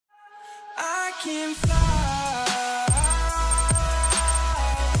can fly.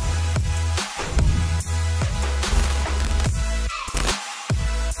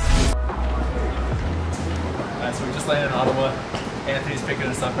 Alright, so we just landed in Ottawa. Anthony's picking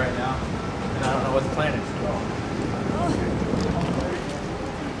us up right now, and I don't know what the plan is.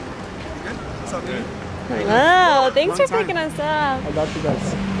 Good? What's up, dude? Wow, thanks for picking us up. I got you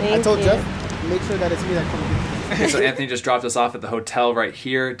guys. Thank I told you. Jeff, make sure that it's me that comes. So Anthony just dropped us off at the hotel right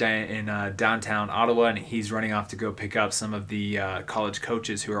here in downtown Ottawa, and he's running off to go pick up some of the college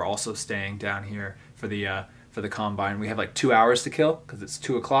coaches who are also staying down here for the combine. We have like 2 hours to kill because it's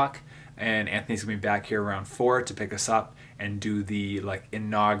 2 o'clock, and Anthony's gonna be back here around 4 to pick us up and do the like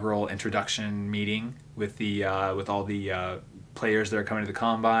inaugural introduction meeting with the with all the players that are coming to the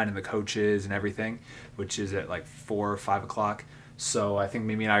combine and the coaches and everything, which is at like 4 or 5 o'clock. So I think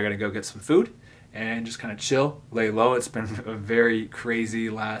Mimi and I are gonna go get some food and just kind of chill, lay low. It's been a very crazy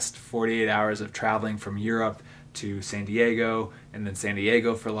last 48 hours of traveling from Europe to San Diego, and then San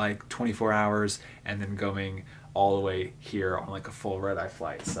Diego for like 24 hours, and then going all the way here on like a full red-eye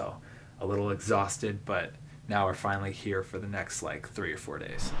flight. So a little exhausted, but now we're finally here for the next like 3 or 4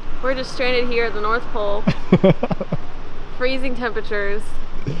 days. We're just stranded here at the North Pole. Freezing temperatures.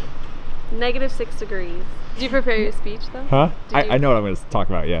 -6 degrees. Did you prepare your speech though? Huh? I know what I'm going to talk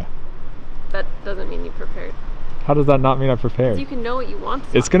about, yeah. That doesn't mean you prepared. How does that not mean I prepared? You can know what you want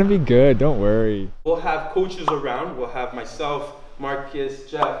to It's going to be good, don't worry. We'll have coaches around. We'll have myself,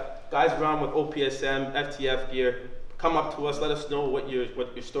 Marcus, Jeff, guys around with OPSM, FTF gear. Come up to us, let us know what your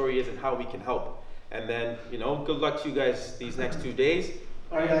story is and how we can help. And then, you know, good luck to you guys these next 2 days.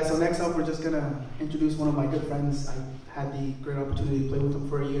 All right, guys, so next up, we're just going to introduce one of my good friends. I had the great opportunity to play with him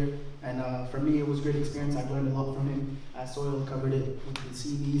for a year, and for me, it was a great experience. I learned a lot from him. As Soil covered it with the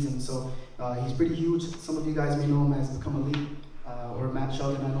CVs, and so he's pretty huge. Some of you guys may know him as Become Elite, or Matt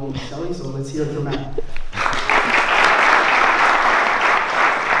Sheldon. I know him as Shelly, so let's hear it for Matt.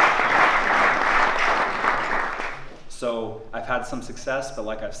 So I've had some success, but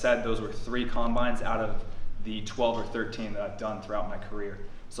like I've said, those were 3 combines out of the 12 or 13 that I've done throughout my career.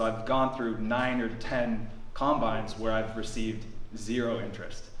 So I've gone through 9 or 10 combines where I've received 0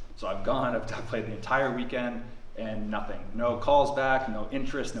 interest. So I've played the entire weekend and nothing. No calls back, no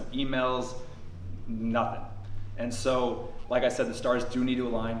interest, no emails, nothing. And so, like I said, the stars do need to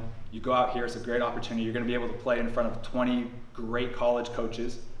align. You go out here, it's a great opportunity. You're gonna be able to play in front of 20 great college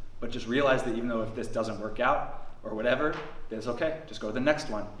coaches, but just realize that even though if this doesn't work out, or whatever, it's okay. Just go to the next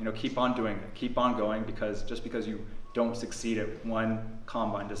one. You know, keep on doing it. Keep on going, because just because you don't succeed at one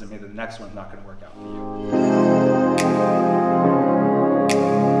combine doesn't mean that the next one's not going to work out for you.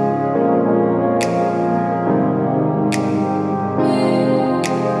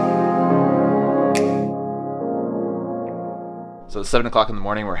 So it's 7 o'clock in the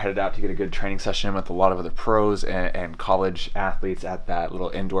morning. We're headed out to get a good training session with a lot of other pros and college athletes at that little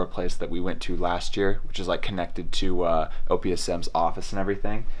indoor place that we went to last year, which is like connected to OPSM's office and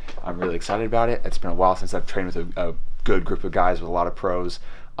everything. I'm really excited about it. It's been a while since I've trained with a good group of guys with a lot of pros,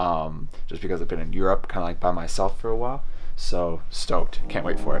 just because I've been in Europe kind of like by myself for a while. So stoked. Can't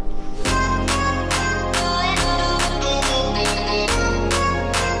wait for it.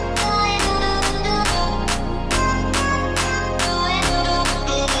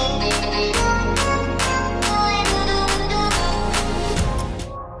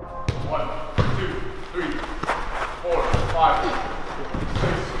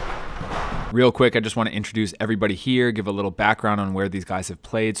 Real quick, I just want to introduce everybody here, give a little background on where these guys have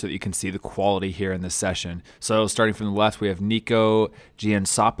played so that you can see the quality here in this session. So starting from the left, we have Nico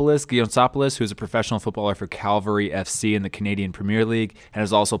Giansopoulos, who's a professional footballer for Calvary FC in the Canadian Premier League and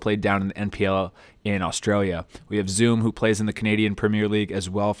has also played down in the NPL in Australia. We have Zoom, who plays in the Canadian Premier League as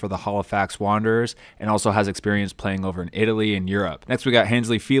well for the Halifax Wanderers and also has experience playing over in Italy and Europe. Next, we got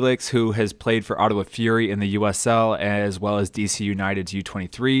Hensley Felix, who has played for Ottawa Fury in the USL as well as DC United's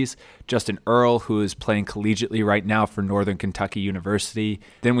U23s. Justin Earl, who is playing collegiately right now for Northern Kentucky University.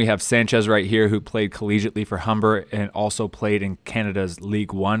 Then we have Sanchez right here, who played collegiately for Humber and also played in Canada's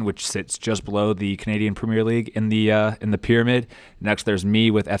League One, which sits just below the Canadian Premier League in the pyramid. Next, there's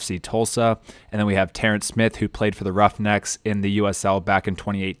me with FC Tulsa, and then we have Terrence Smith, who played for the Roughnecks in the USL back in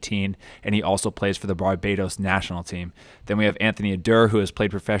 2018, and he also plays for the Barbados national team. Then we have Anthony Adur, who has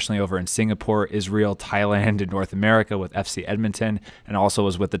played professionally over in Singapore, Israel, Thailand, and North America with FC Edmonton, and also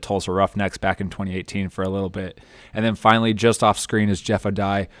was with the Tulsa Roughnecks back in 2018 for a little bit. And then finally, just off screen is Jeff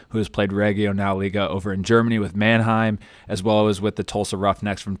Odai, who has played Regionalliga over in Germany with Mannheim, as well as with the Tulsa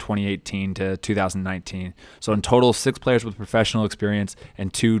Roughnecks from 2018 to 2019. So in total, 6 players with professional experience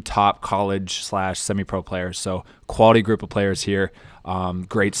and 2 top college/ / semi-pro players. So quality group of players here.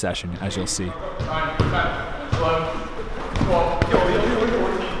 Great session, as you'll see.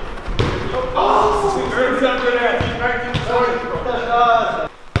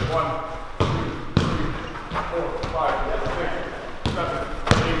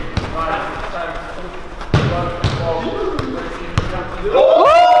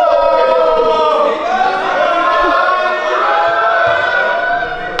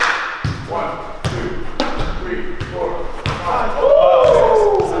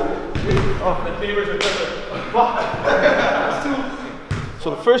 So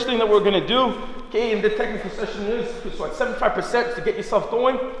the first thing that we're gonna do, okay, in the technical session is so at 75% to get yourself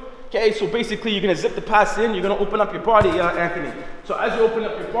going. Okay, so basically you're gonna zip the pass in, you're gonna open up your body, Anthony. So as you open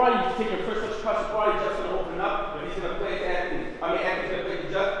up your body, you take your first touch across your body, Jeff's gonna open up, and he's gonna play to Anthony. Anthony's gonna play to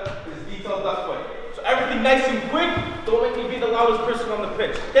Jeff, his detailed left foot. So everything nice and quick, don't make me be the loudest person on the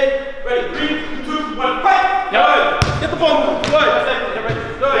pitch. Okay, ready, 3, 2, 1, fight! Good! Get the ball moving, good! Get ready,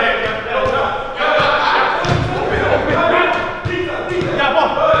 good!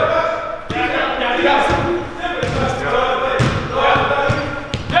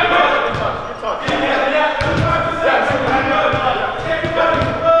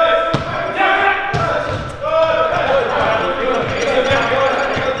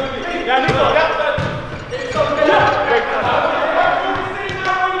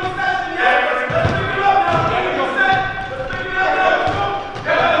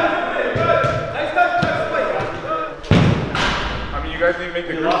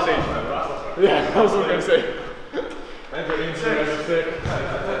 Yeah, I was going to say.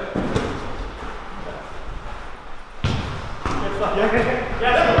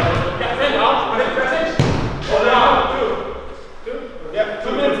 Yeah,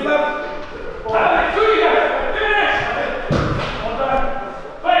 2 minutes left.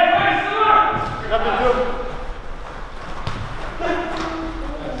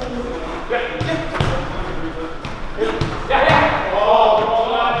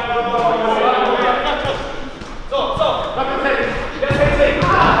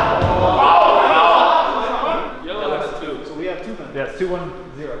 Yeah, it's 2-1-0.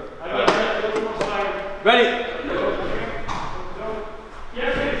 Ready?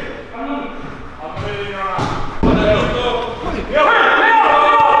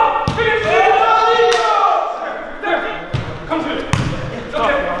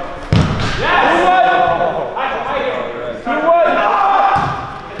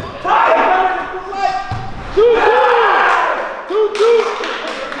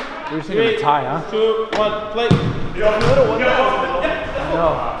 We're seeing a tie, huh? 2, 1, play.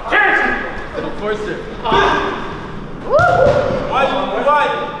 Don't force it. Why?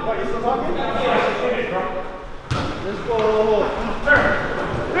 What, you still talking? Let's go.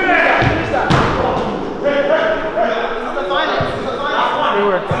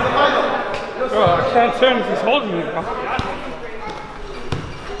 Oh, I can't turn if he's holding me.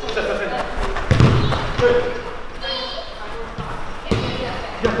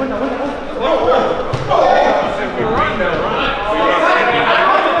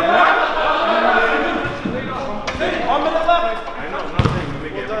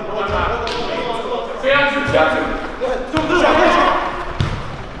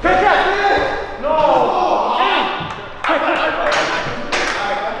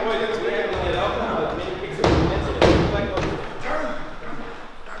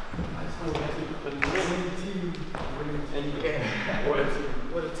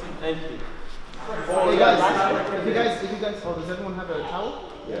 If you guys, oh, does everyone have a towel?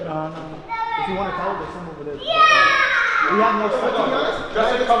 Yeah. No. If you want a towel, there's some over there. Yeah! We have more stuff, to be honest.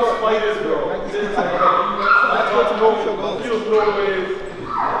 Just to cover fighters, bro. Let's go to both show goals. Feels no ways.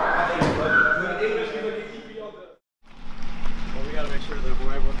 We gotta make sure that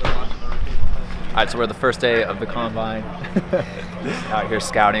everyone's watching everything. All right, so we're the first day of the combine. Out here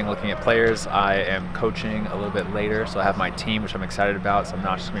scouting, looking at players. I am coaching a little bit later, so I have my team, which I'm excited about. So I'm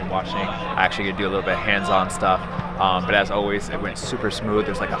not just gonna be watching. I actually get to do a little bit of hands-on stuff. But as always, it went super smooth.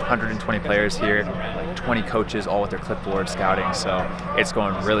 There's like 120 players here, like 20 coaches, all with their clipboard scouting. So it's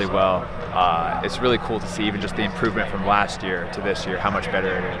going really well. It's really cool to see even just the improvement from last year to this year, how much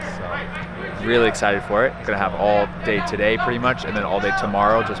better it is. So really excited for it. Gonna have all day today pretty much, and then all day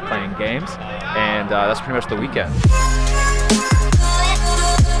tomorrow just playing games. And that's pretty much the weekend.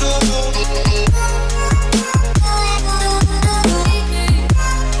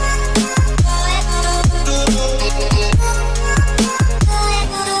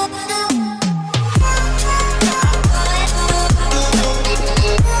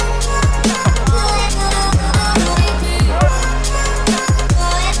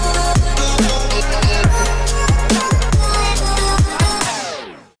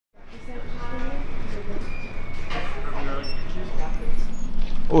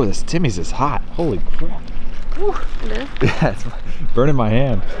 Oh, this Timmy's is hot. Holy crap. Whew, it is. Yeah, it's burning my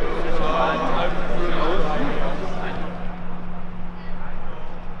hand.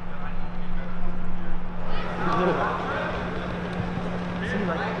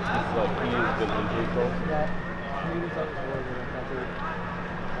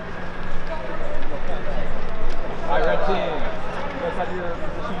 Alright, red team. You guys have your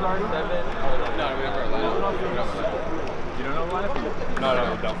positions already? 7. No, we never lineup. You don't know the lineup? No,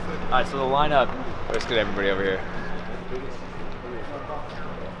 we don't. Alright, so the lineup. Let's get everybody over here.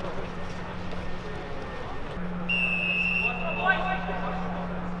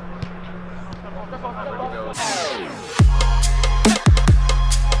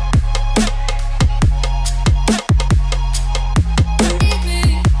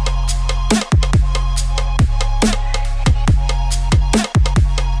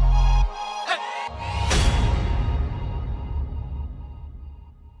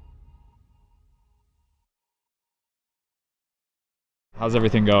 How's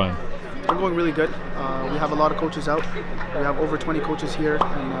everything going? We're going really good. We have a lot of coaches out. We have over 20 coaches here,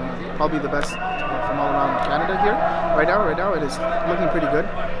 and probably the best from all around Canada here. Right now, it is looking pretty good.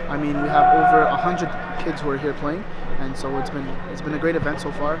 I mean, we have over 100 kids who are here playing, and so it's been a great event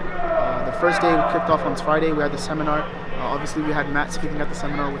so far. The first day we kicked off on Friday. We had the seminar. Obviously, we had Matt speaking at the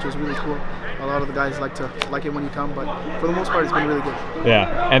seminar, which was really cool. A lot of the guys like it when you come, but for the most part, it's been really good.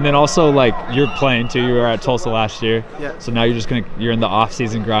 Yeah, and then also like you're playing too. You were at Tulsa last year. Yeah. So now you're in the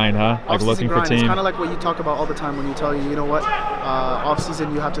off-season grind, huh? Like looking for teams. It's kind of like what you talk about all the time when you tell you know what,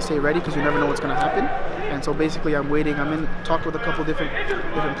 off-season you have to stay ready because you never know what's going to happen. And so basically, I'm waiting. I'm in talk with a couple different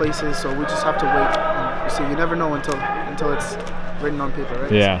places, so we just have to wait. And you see, you never know until it's written on paper,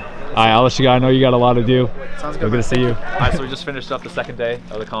 right? Yeah. All right, I'll let you go. I know you got a lot to do. Sounds good. Good to see you. All right, so we just finished up the second day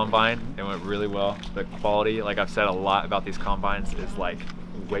of the combine. It went really well. The quality, like I've said a lot about these combines, is like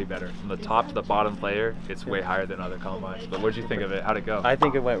way better. From the top to the bottom player, it's way higher than other combines. But what did you think of it? How'd it go? I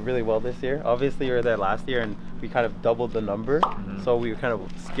think it went really well this year. Obviously, you were there last year, and we kind of doubled the number. So we were kind of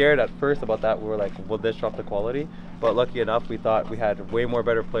scared at first about that. We were like, will this drop the quality? But lucky enough, we thought we had way more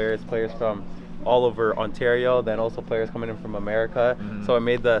better players from all over Ontario, then also players coming in from America. So it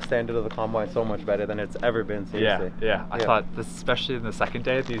made the standard of the combine so much better than it's ever been, seriously. Yeah. I thought this, especially in the second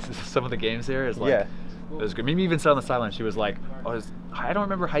day, some of the games there is like, it was good. Mimi even said on the sideline, she was like, I don't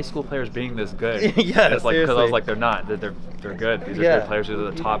remember high school players being this good. It's like, because I was like, they're not. They're good. These are good players. These are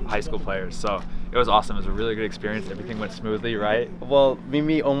the top high school players. So it was awesome. It was a really good experience. Everything went smoothly, right? Well,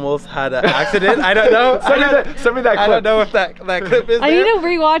 Mimi almost had an accident. I don't know. Send me that clip. I don't know if that clip is there. I need to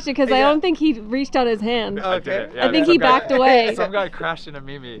rewatch it because I don't think he reached out his hand. Okay. I think he backed away. Some guy crashed into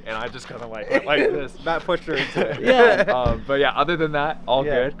Mimi, and I just kind of like this. Matt pushed her into it. Yeah. But yeah, other than that, all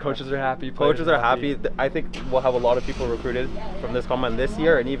good. Coaches are happy. Coaches are happy. I think we'll have a lot of people recruited from this combine this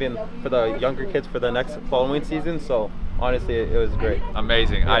year, and even for the younger kids for the next following season. So honestly, it was great.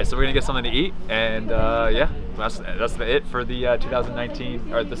 Amazing. All right, so we're gonna get something to eat, and yeah, that's it for the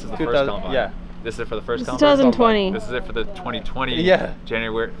 2019. Or this is the first combine. Yeah. This is it for the first combine. 2020. This is it for the 2020. Yeah.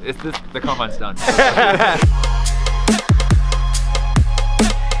 January. The combine's done.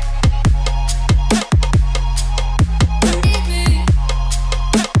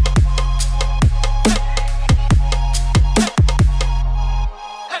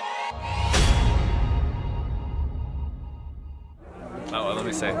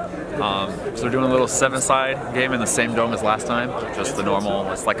 So we're doing a little 7-side game in the same dome as last time, just the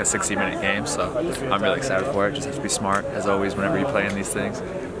normal, it's like a 60-minute game, so I'm really excited for it. Just have to be smart, as always, whenever you play in these things.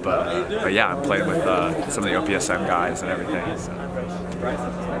 But yeah, I'm playing with some of the OPSM guys and everything. So.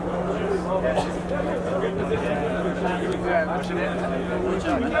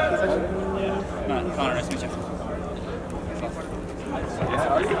 Connor, nice to meet you.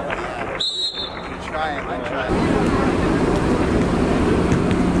 I'm trying.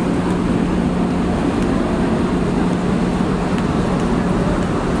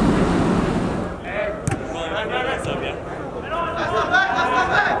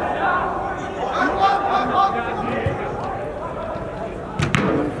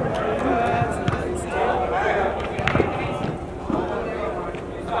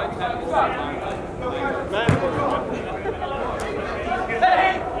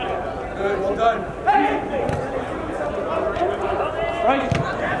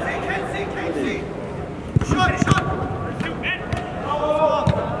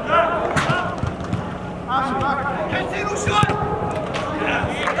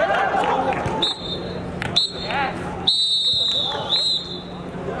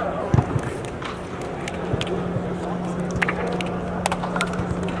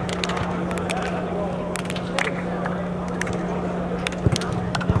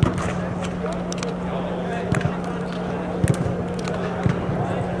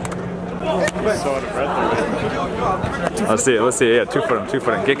 Let's see it. Let's see it. Yeah, 2 foot him. 2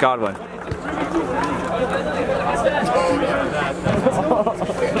 foot him. Get Godwin.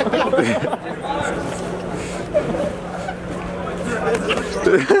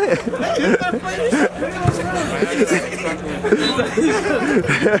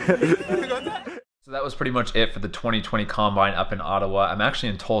 So that was pretty much it for the 2020 Combine up in Ottawa. I'm actually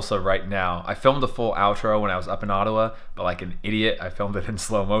in Tulsa right now. I filmed the full outro when I was up in Ottawa, but like an idiot, I filmed it in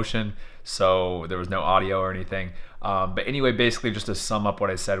slow motion, so there was no audio or anything. But anyway, basically just to sum up what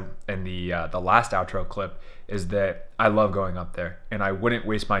I said in the last outro clip is that I love going up there, and I wouldn't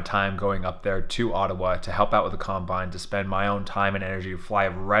waste my time going up there to Ottawa to help out with the Combine, to spend my own time and energy to fly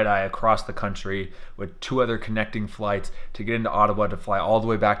red-eye across the country with 2 other connecting flights to get into Ottawa, to fly all the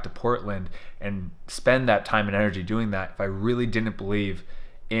way back to Portland and spend that time and energy doing that if I really didn't believe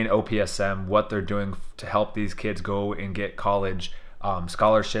in OPSM, what they're doing to help these kids go and get college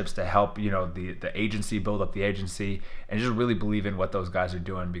scholarships, to help, you know, the agency build up the agency, and just really believe in what those guys are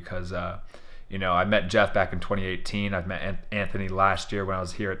doing. Because you know, I met Jeff back in 2018. I've met Anthony last year when I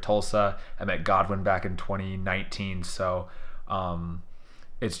was here at Tulsa. I met Godwin back in 2019. So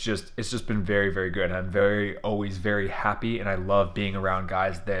it's just been very, very good. And I'm always very happy, and I love being around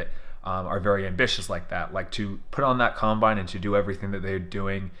guys that are very ambitious like that. Like, to put on that Combine and to do everything that they're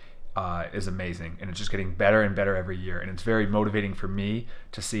doing is amazing, and it's just getting better and better every year. And it's very motivating for me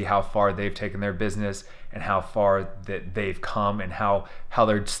to see how far they've taken their business and how far that they've come, and how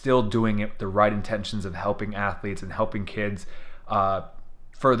they're still doing it with the right intentions of helping athletes and helping kids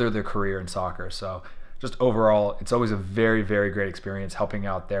further their career in soccer. So just overall, it's always a very, very great experience helping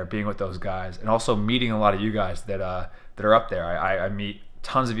out there, being with those guys, and also meeting a lot of you guys that are up there. I meet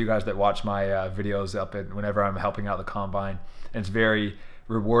tons of you guys that watch my videos up whenever I'm helping out the Combine, and it's very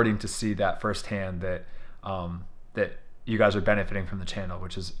rewarding to see that firsthand, that that you guys are benefiting from the channel,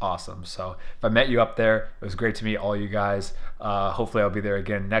 which is awesome. So if I met you up there, it was great to meet all you guys. Hopefully I'll be there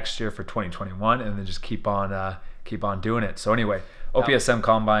again next year for 2021, and then just keep on doing it. So anyway, OPSM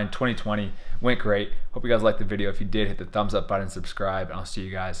Combine 2020 went great. Hope you guys liked the video. If you did, hit the thumbs up button, subscribe, and I'll see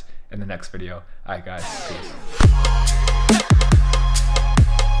you guys in the next video. All right, guys, peace.